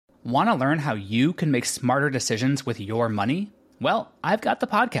Want to learn how you can make smarter decisions with your money? Well, I've got the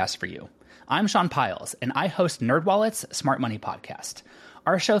podcast for you. I'm Sean Piles, and I host NerdWallet's Smart Money Podcast.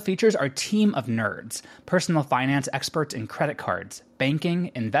 Our show features our team of nerds, personal finance experts in credit cards,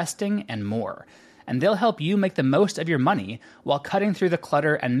 banking, investing, and more. And they'll help you make the most of your money while cutting through the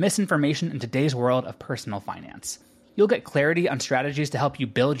clutter and misinformation in today's world of personal finance. You'll get clarity on strategies to help you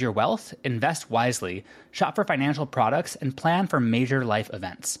build your wealth, invest wisely, shop for financial products, and plan for major life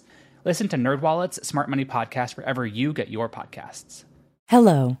events. Listen to NerdWallet's Smart Money Podcast wherever you get your podcasts.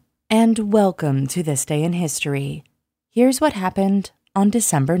 Hello, and welcome to This Day in History. Here's what happened on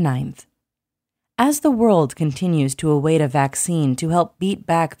December 9th. As the world continues to await a vaccine to help beat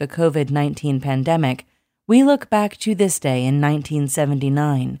back the COVID-19 pandemic, we look back to this day in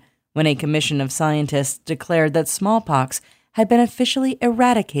 1979, when a commission of scientists declared that smallpox had been officially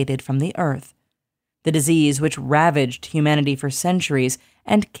eradicated from the earth. The disease, which ravaged humanity for centuries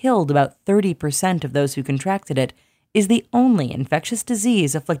and killed about 30% of those who contracted it, is the only infectious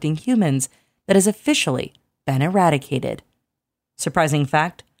disease afflicting humans that has officially been eradicated. Surprising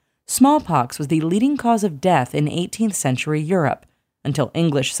fact, smallpox was the leading cause of death in 18th century Europe, until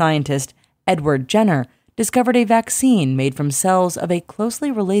English scientist Edward Jenner discovered a vaccine made from cells of a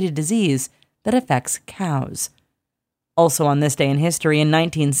closely related disease that affects cows. Also on this day in history, in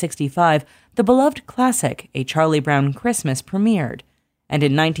 1965, the beloved classic A Charlie Brown Christmas premiered, and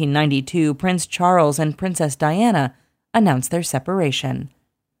in 1992, Prince Charles and Princess Diana announced their separation.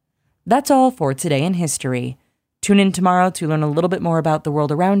 That's all for today in history. Tune in tomorrow to learn a little bit more about the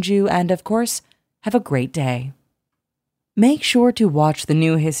world around you, and of course, have a great day. Make sure to watch the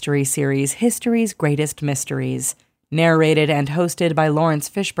new history series, History's Greatest Mysteries. Narrated and hosted by Lawrence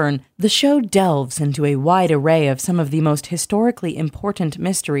Fishburne, the show delves into a wide array of some of the most historically important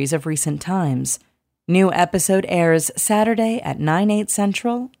mysteries of recent times. New episode airs Saturday at 9/8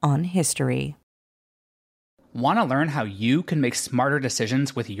 Central on History. Want to learn how you can make smarter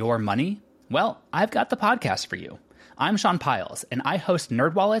decisions with your money? Well, I've got the podcast for you. I'm Sean Piles, and I host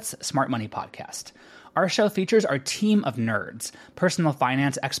NerdWallet's Smart Money Podcast. Our show features our team of nerds, personal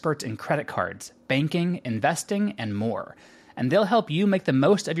finance experts in credit cards, banking, investing, and more. And they'll help you make the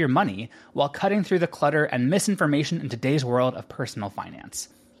most of your money while cutting through the clutter and misinformation in today's world of personal finance.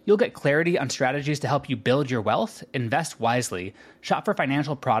 You'll get clarity on strategies to help you build your wealth, invest wisely, shop for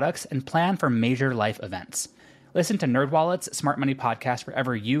financial products, and plan for major life events. Listen to NerdWallet's Smart Money Podcast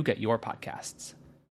wherever you get your podcasts.